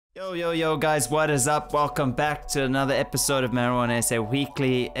Yo, yo, yo, guys, what is up? Welcome back to another episode of Marijuana SA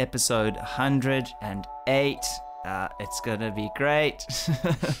Weekly, episode 108. It's gonna be great.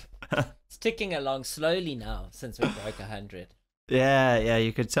 It's ticking along slowly now since we broke 100. Yeah,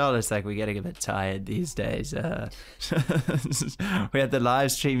 you could tell it's like we're getting a bit tired these days. We had the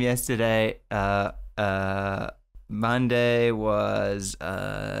live stream yesterday. Monday was,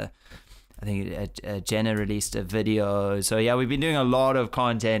 I think Jenna released a video. So yeah, we've been doing a lot of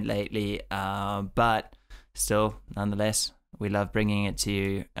content lately, but still, nonetheless, we love bringing it to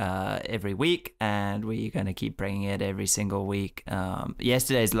you every week, and we're going to keep bringing it every single week.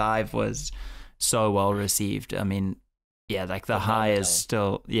 Yesterday's live was so well received. I mean, yeah, like the high is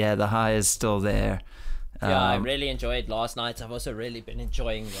still there. Yeah, I really enjoyed last night. I've also really been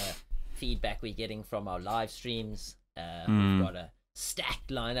enjoying the feedback we're getting from our live streams. We've got a stacked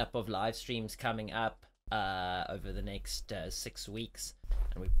lineup of live streams coming up over the next 6 weeks,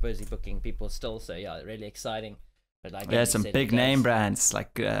 and we're busy booking people still, so yeah, really exciting. But like some big name brands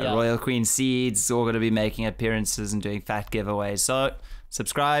like Royal Queen Seeds all going to be making appearances and doing fat giveaways. So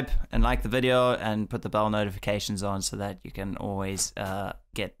subscribe and like the video and put the bell notifications on so that you can always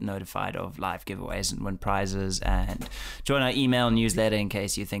get notified of live giveaways and win prizes, and join our email newsletter in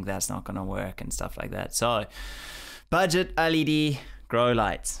case you think that's not going to work and stuff like that. So budget LED grow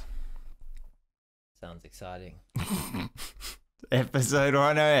lights. Sounds exciting. Episode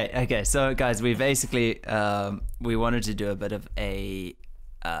 108. Okay, so guys, we basically we wanted to do a bit of a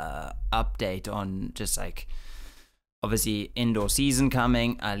update on just like, obviously indoor season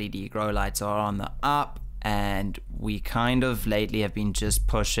coming, LED grow lights are on the up, and we kind of lately have been just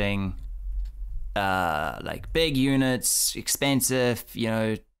pushing like big units, expensive,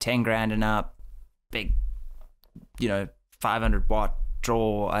 10 grand and up, big 500 watt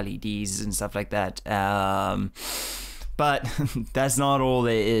draw LEDs and stuff like that, but that's not all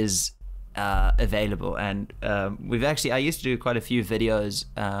there is available. And I used to do quite a few videos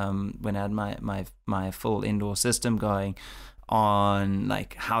when I had my full indoor system going on,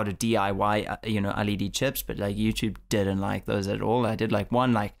 like how to DIY LED chips, but like YouTube didn't like those at all. I did like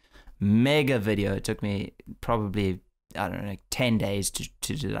one like mega video. It took me probably, I don't know, like 10 days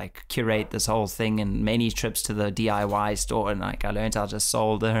to like curate this whole thing, and many trips to the DIY store, and like I learned how to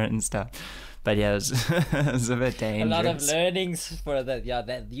solder and stuff. But yeah, it was a bit dangerous. A lot of learnings for that. Yeah,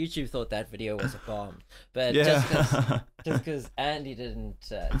 that YouTube thought that video was a bomb, but yeah. just because Andy didn't,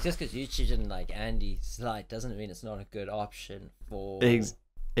 just because YouTube didn't like Andy's light doesn't mean it's not a good option for.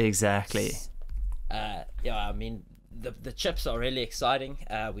 Exactly. Yeah, I mean the chips are really exciting.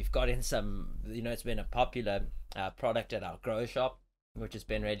 We've got in some, it's been a popular product at our grow shop, which has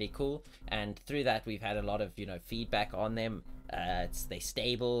been really cool, and through that we've had a lot of feedback on them. They're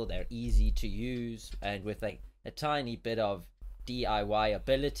stable, they're easy to use, and with like a tiny bit of DIY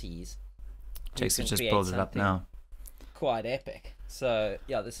abilities, Jason just pulled it up now. Quite epic. So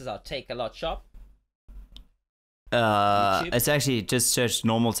yeah, this is our Take A Lot shop. It's actually just search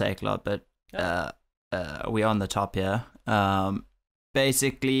normal Take A Lot, but we're on the top here.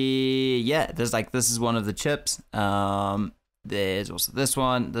 Basically, yeah, there's like, this is one of the chips. There's also this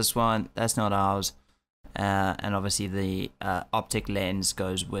one, that's not ours. And obviously the optic lens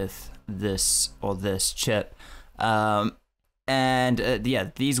goes with this chip. Yeah,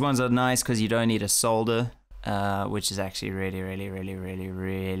 these ones are nice because you don't need a solder, which is actually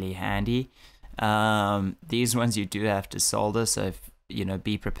really handy. These ones you do have to solder, so if,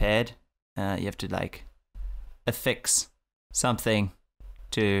 be prepared. You have to like affix something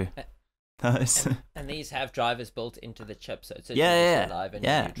to those. And these have drivers built into the chip, so it's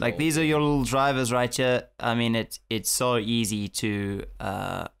yeah. Like these are your little drivers right here. I mean, it's so easy to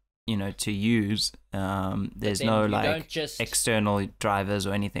to use. There's no like external drivers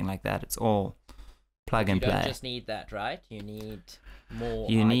or anything like that. It's all plug and play. You don't just need that, right? You need more.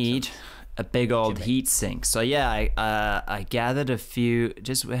 You need a big old heat sink. So yeah, I gathered a few.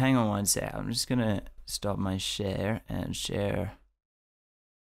 Just hang on one sec. I'm just gonna stop my share and share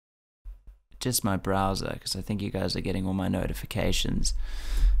just my browser, because I think you guys are getting all my notifications.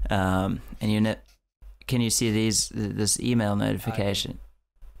 And can you see this email notification?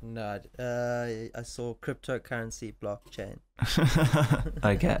 No, I saw cryptocurrency blockchain.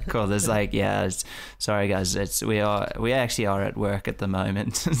 Okay, cool. There's like, yeah, sorry guys, we actually are at work at the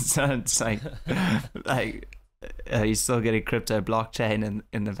moment, so it's like you still getting crypto blockchain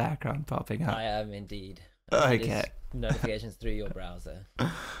in the background popping up. I am indeed. Okay. Notifications through your browser.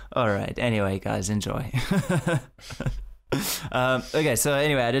 All right. Anyway, guys, enjoy. Okay, so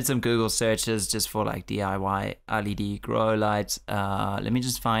anyway, I did some Google searches just for like DIY LED grow lights. Let me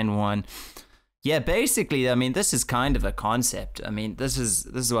just find one. Yeah, basically, I mean, this is kind of a concept. I mean, this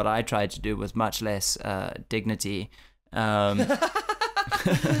is what I tried to do with much less dignity.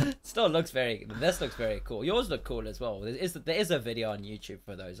 Still looks very. This looks very cool. Yours look cool as well. There is a video on YouTube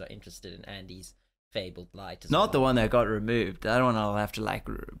for those who are interested in Andy's fabled light. As Not well. the one that got removed. That one I'll have to like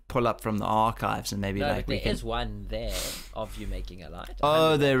pull up from the archives and maybe No, like but there is one there of you making a light.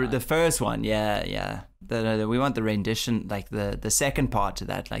 Oh, 100 watt the light. first one, yeah. We want the rendition, like the second part to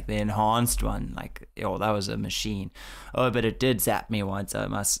that, like the enhanced one. Like, oh, that was a machine. Oh, but it did zap me once. I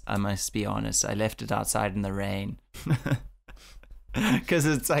must be honest. I left it outside in the rain. Because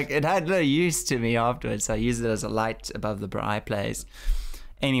it's like it had no use to me afterwards. So I used it as a light above the bright place.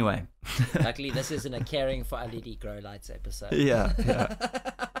 Anyway. Luckily, this isn't a caring for LED grow lights episode. Yeah.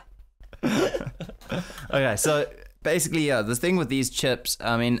 Okay, so basically, yeah, the thing with these chips,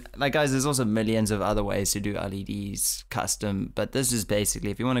 I mean, like, guys, there's also millions of other ways to do LEDs custom, but this is basically,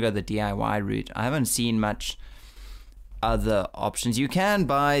 if you want to go the DIY route, I haven't seen much other options. You can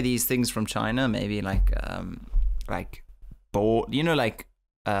buy these things from China, maybe like board,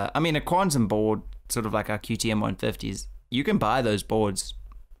 I mean, a quantum board, sort of like our QTM 150s, you can buy those boards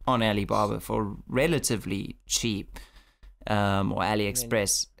on Alibaba for relatively cheap, or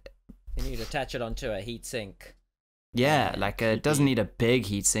AliExpress. You need to attach it onto a heatsink. Yeah, like it doesn't need a big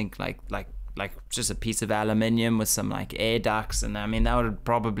heatsink, like just a piece of aluminium with some like air ducts, and I mean that would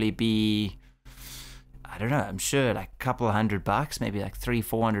probably be, I don't know, I'm sure like a couple $100, maybe like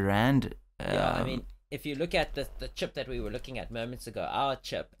 300-400 rand. Yeah, I mean, if you look at the chip that we were looking at moments ago, our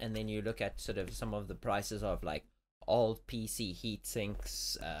chip, and then you look at sort of some of the prices of like old PC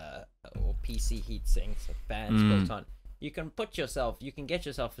heatsinks, or PC heatsinks with bands built on, you can get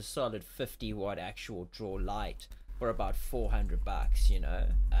yourself a solid 50-watt actual draw light for about $400, you know.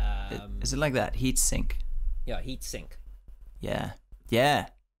 Is it like that? Heatsink? Yeah, heatsink. Yeah.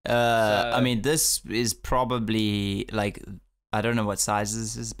 I mean, this is probably like, I don't know what size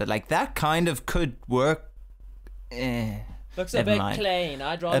this is, but like that kind of could work. Looks a bit plain.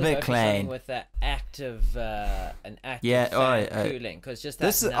 I'd rather go for something with an active fan cooling, because just that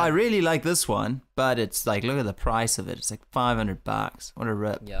this I really like this one, but it's like, look at the price of it. It's like $500. What a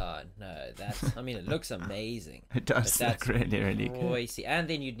rip! Yeah, no, that's. I mean, it looks amazing. It does look really, really good. And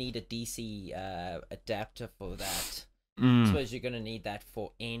then you'd need a DC adapter for that. I suppose you're gonna need that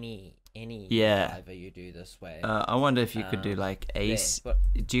for any driver you do this way. I wonder if you could do like AC.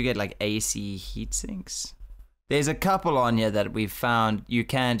 Do you get like AC heat sinks? There's a couple on here that we've found. You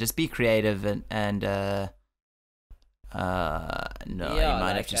can just be creative and you might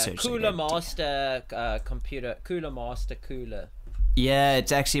like have to search. Cooler Master Cooler Master cooler. Yeah,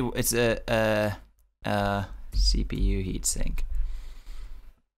 it's a CPU heatsink.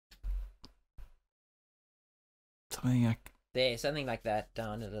 Something like that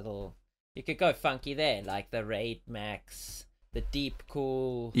down a little. You could go funky there, like the Raid Max, the Deep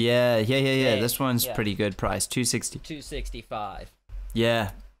Cool. Yeah. This one's pretty good price, $265.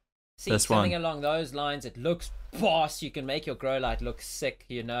 Yeah. See, something along those lines. It looks boss. You can make your grow light look sick,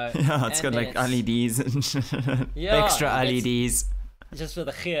 you know. Yeah, it's got like LEDs and extra LEDs. Just for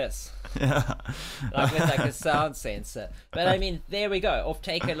the gears. Yeah. Like with like a sound sensor. But I mean, there we go. Off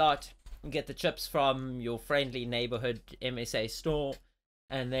Take a Lot. You get the chips from your friendly neighborhood MSA store,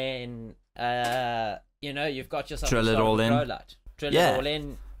 and then you've got yourself drill it all in. Grow light. Drill it all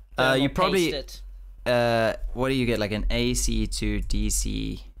in. You probably it. What do you get, like an AC to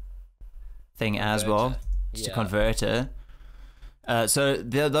DC thing as well? Just a converter. So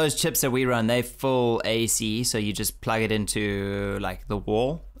those chips that we run, they full AC, so you just plug it into like the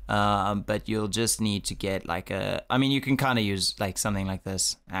wall. But you'll just need to get like you can kind of use like something like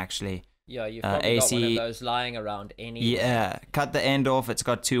this actually. Yeah, you've probably AC, got one of those lying around anyway. Yeah, cut the end off. It's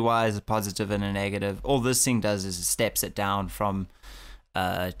got two wires, a positive and a negative. All this thing does is it steps it down from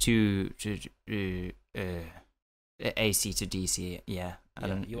AC to DC. Yeah,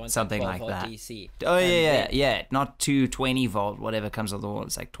 you want something like that. DC. Oh yeah. Not 220 volt, whatever comes on the wall.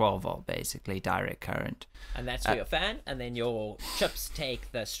 It's like 12 volt basically, direct current. And that's for your fan. And then your chips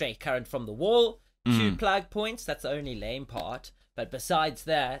take the straight current from the wall. 2 plug points. That's the only lame part. But besides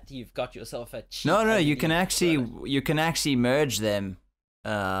that, you've got yourself a cheap LED you can actually merge them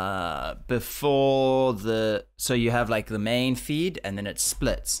before so you have like the main feed and then it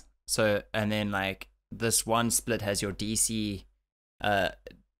splits. So and then like this one split has your DC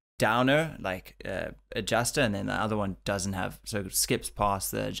downer, like adjuster, and then the other one doesn't have, so it skips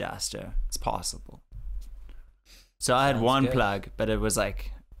past the adjuster. It's possible. So I had one plug, but it was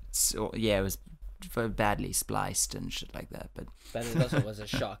like, it was badly spliced and shit like that. But it also was a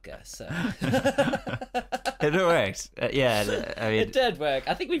shocker. So it works. Yeah, I mean, it did work.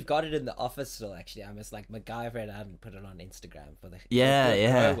 I think we've got it in the office still. Actually, I must like MacGyver it. I haven't put it on Instagram for the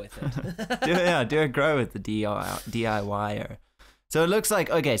yeah. grow with it. do a grow with the DIYer. So it looks like,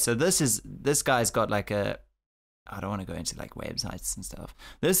 okay, so this guy's got like I don't want to go into like websites and stuff.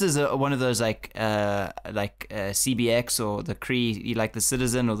 This is one of those like CBX or the Cree, like the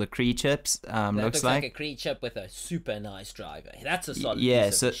Citizen or the Cree chips. Looks like a Cree chip with a super nice driver. That's a solid yeah,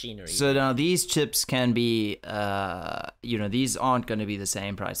 piece of machinery. So now these chips can be, these aren't going to be the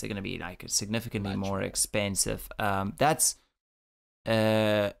same price. They're going to be like significantly more expensive. That's,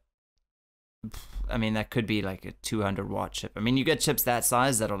 I mean, that could be like a 200 watt chip. I mean, you get chips that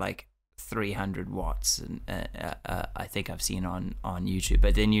size that are like 300 watts, and I think I've seen on YouTube.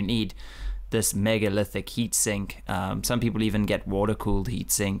 But then you need this megalithic heatsink. Some people even get water cooled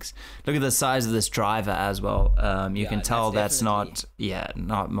heat sinks. Look at the size of this driver as well. You can tell that's not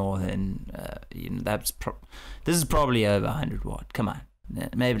more than this is probably over 100 watt. Come on,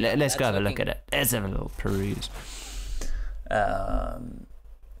 maybe let's go have a look at it. Let's have a little peruse.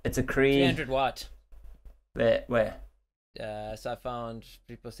 It's a Cree 300 watt. Where? So I found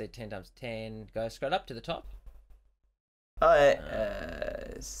people say 10 times 10. Go scroll up to the top.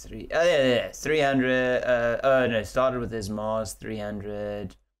 300. No, started with his Mars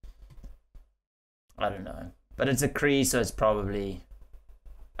 300. I don't know, but it's a Cree, so it's probably.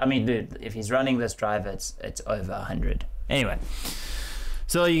 I mean, dude, if he's running this driver, it's over 100. Anyway,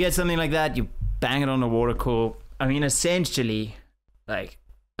 so you get something like that. You bang it on the water cool. I mean, essentially, like.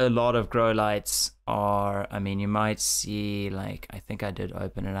 A lot of grow lights are, I mean, you might see, like, I think I did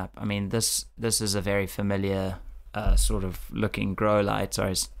open it up. I mean, this is a very familiar sort of looking grow light.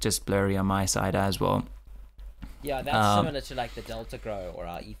 Sorry, it's just blurry on my side as well. Yeah, that's similar to like the Delta Grow or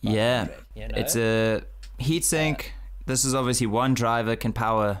our E500. Yeah, you know? It's a heatsink. This is obviously one driver, can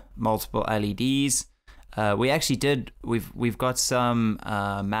power multiple LEDs. We actually we've got some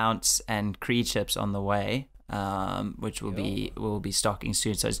mounts and Cree chips on the way. Which we'll be stocking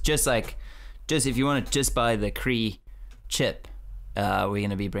soon. So it's just if you want to just buy the Cree chip, we're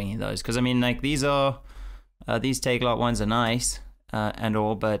gonna be bringing those, because I mean, like, these Take Lot ones are nice and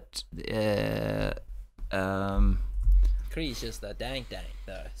all, but Cree's just the dang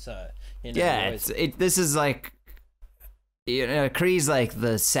though. So this is like, Cree's like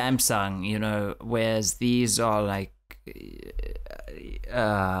the Samsung, whereas these are like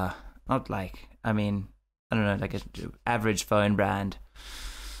not like, I mean, I don't know, like an average phone brand.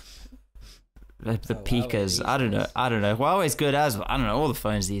 Like the Pikas, I don't know. Huawei's good as well. I don't know. All the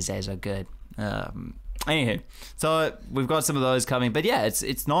phones these days are good. Anywho, so we've got some of those coming, but yeah,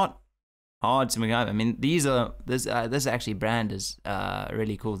 it's not hard to make up. I mean, this actually brand is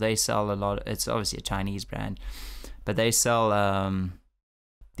really cool. They sell a lot. It's obviously a Chinese brand, but they sell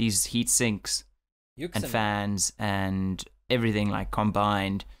these heat sinks and fans and everything like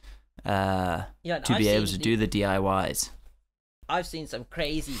combined. To be able to do the DIYs. I've seen some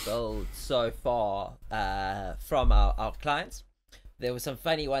crazy builds so far from our clients. There were some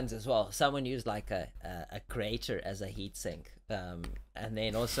funny ones as well. Someone used like a crater as a heatsink, and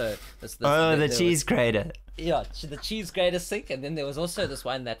then also the cheese grater. Yeah, the cheese grater sink, and then there was also this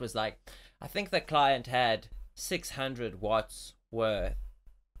one that was like, I think the client had 600 watts worth,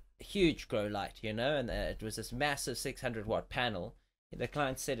 huge grow light, and it was this massive 600 watt panel. The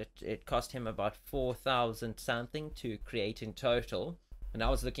client said it cost him about 4,000 something to create in total, and I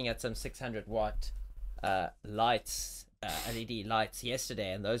was looking at some 600 watt lights, LED lights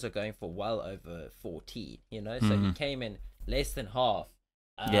yesterday, and those are going for well over 14. So he came in less than half.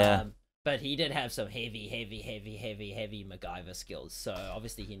 But he did have some heavy MacGyver skills, so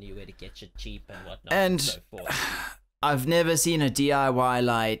obviously he knew where to get you cheap and whatnot and so forth. I've never seen a DIY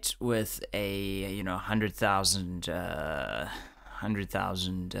light with a 100,000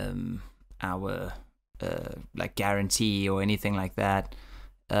 hour like guarantee or anything like that.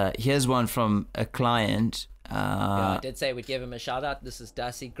 Here's one from a client. I did say we'd give him a shout out. This is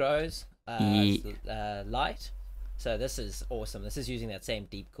Darcy Grows light. So this is awesome. This is using that same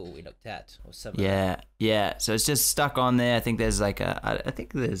deep cool we looked at, or similar. Yeah. So it's just stuck on there. I think there's like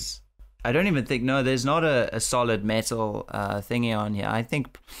there's not a solid metal thingy on here. I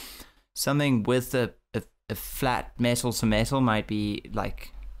think something with a flat metal to metal might be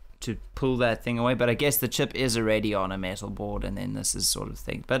like to pull that thing away, but I guess the chip is already on a metal board, and then this is sort of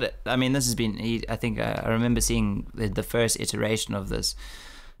thing. But I mean, this has been, I think I remember seeing the first iteration of this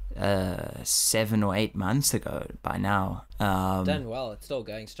 7 or 8 months ago by now. Done well. It's still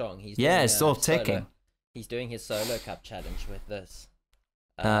going strong. It's still ticking. He's doing his solo cup challenge with this.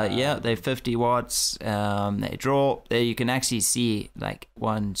 Yeah, they're 50 watts. They draw. There you can actually see like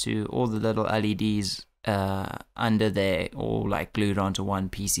 1, 2, all the little LEDs under there, all like glued onto one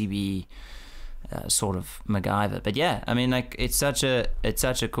PCB, sort of MacGyver. But yeah, I mean, like it's such a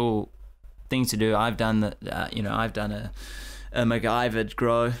cool thing to do. I've done I've done a MacGyvered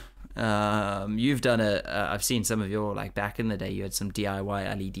grow. You've done I've seen some of your, like back in the day you had some DIY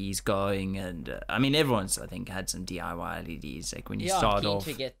LEDs going, and I mean everyone's I think had some DIY LEDs like when you start I'm keen off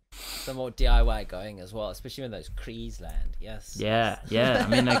to get some more DIY going as well, especially when those Crees land. Yes. yeah I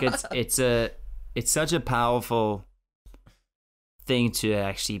mean like it's such a powerful thing to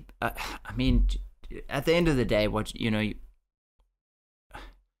actually I mean at the end of the day what you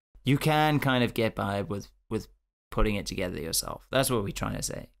can kind of get by with putting it together yourself. That's what we're trying to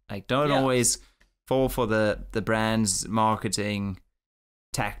say. Like, don't always fall for the brand's marketing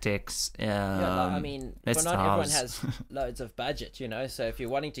tactics. I mean, but not everyone has loads of budget, So if you're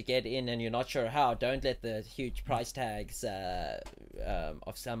wanting to get in and you're not sure how, don't let the huge price tags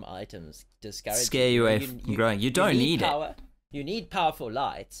of some items discourage scare you away from growing. You don't need power. You need powerful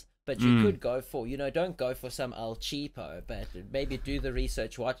lights, but you could go for, don't go for some El Cheapo, but maybe do the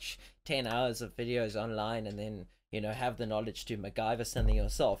research, watch 10 hours of videos online, and then have the knowledge to MacGyver something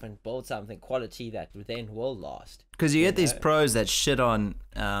yourself and build something quality that then will last. Because you get these pros that shit on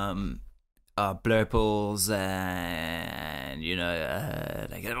blurples and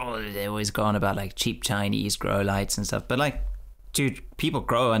like they always go on about like cheap Chinese grow lights and stuff. But like, dude, people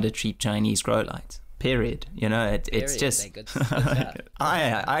grow under cheap Chinese grow lights. Period. It's just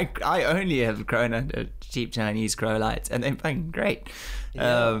I only have grown under cheap Chinese grow lights, and they're fucking great.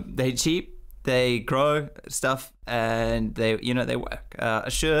 They're cheap. They grow stuff and they work.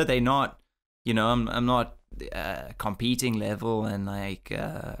 Sure, they're not, I'm not competing level and like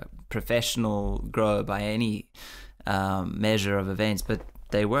professional grow by any measure of events, but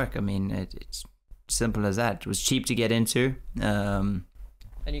they work. I mean, it's simple as that. It was cheap to get into. And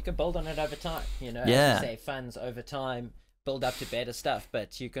you can build on it over time, as you say, funds over time, build up to better stuff,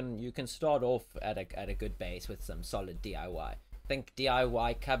 but you can start off at a good base with some solid DIY. Think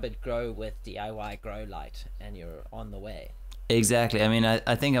DIY cupboard grow with DIY grow light and you're on the way. Exactly. I mean,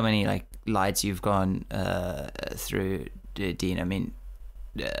 I think how many like lights you've gone through, Dean. I mean,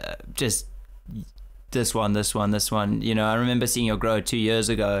 just this one. I remember seeing your grow 2 years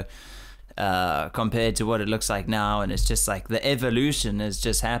ago compared to what it looks like now, and it's just like the evolution has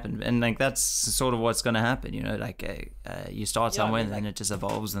just happened, and like that's sort of what's going to happen. Like you start somewhere and then it just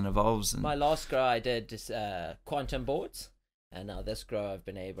evolves and evolves. And my last grow I did quantum boards. And now this grow I've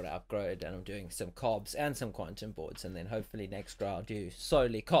been able to upgrade, and I'm doing some cobs and some quantum boards, and then hopefully next grow I'll do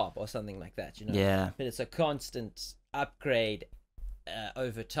solely cob or something like that, Yeah. But it's a constant upgrade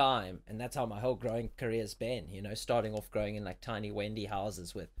over time, and that's how my whole growing career's been, starting off growing in like tiny Wendy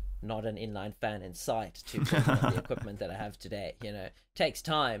houses with not an inline fan in sight to the equipment that I have today. It takes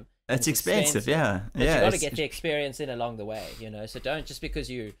time. It's expensive, yeah. But you got to get the experience in along the way, So don't, just because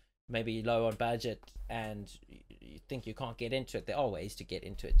you maybe low on budget and you think you can't get into it, there are ways to get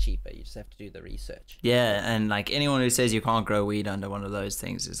into it cheaper. You just have to do the research. Yeah, and like anyone who says you can't grow weed under one of those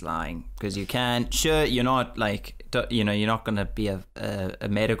things is lying, because you can. Sure, you're not like, you're not going to be a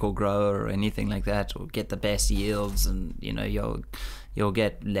medical grower or anything like that, or get the best yields, and you'll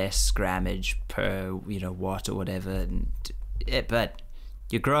get less grammage per watt or whatever, and but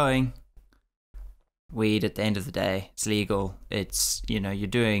you're growing weed. At the end of the day, it's legal. It's you're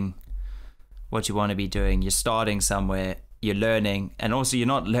doing what you want to be doing. You're starting somewhere, you're learning, and also you're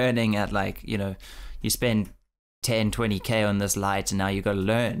not learning at like you spend 10-20k on this light and now you got to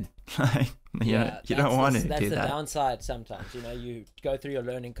learn. you don't want to do that. That's the downside sometimes. You go through your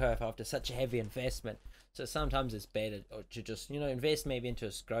learning curve after such a heavy investment, so sometimes it's better to just invest maybe into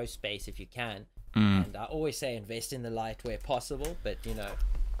a grow space if you can. And I always say invest in the light where possible, but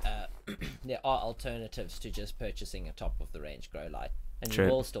there are alternatives to just purchasing a top of the range grow light, and you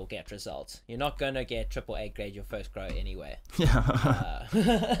will still get results. You're not going to get AAA grade your first grow anyway.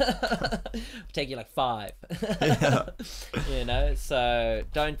 Take you like 5. So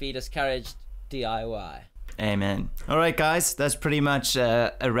don't be discouraged. DIY. Amen. All right, guys, that's pretty much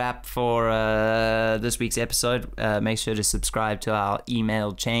a wrap for this week's episode. Make sure to subscribe to our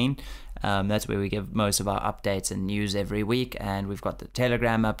email chain. That's where we give most of our updates and news every week, and we've got the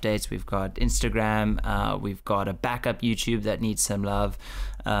Telegram updates, we've got Instagram, we've got a backup YouTube that needs some love,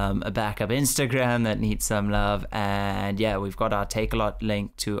 a backup Instagram that needs some love, and yeah, we've got our Take A Lot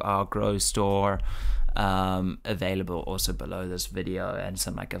link to our Grow store available also below this video, and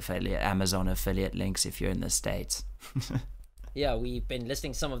some like Amazon affiliate links if you're in the States. yeah, we've been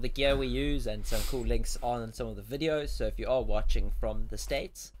listing some of the gear we use and some cool links on some of the videos. So if you are watching from the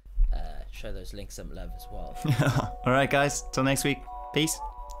States, show those links some love as well. All right, guys. Till next week. Peace.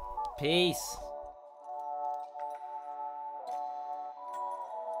 Peace.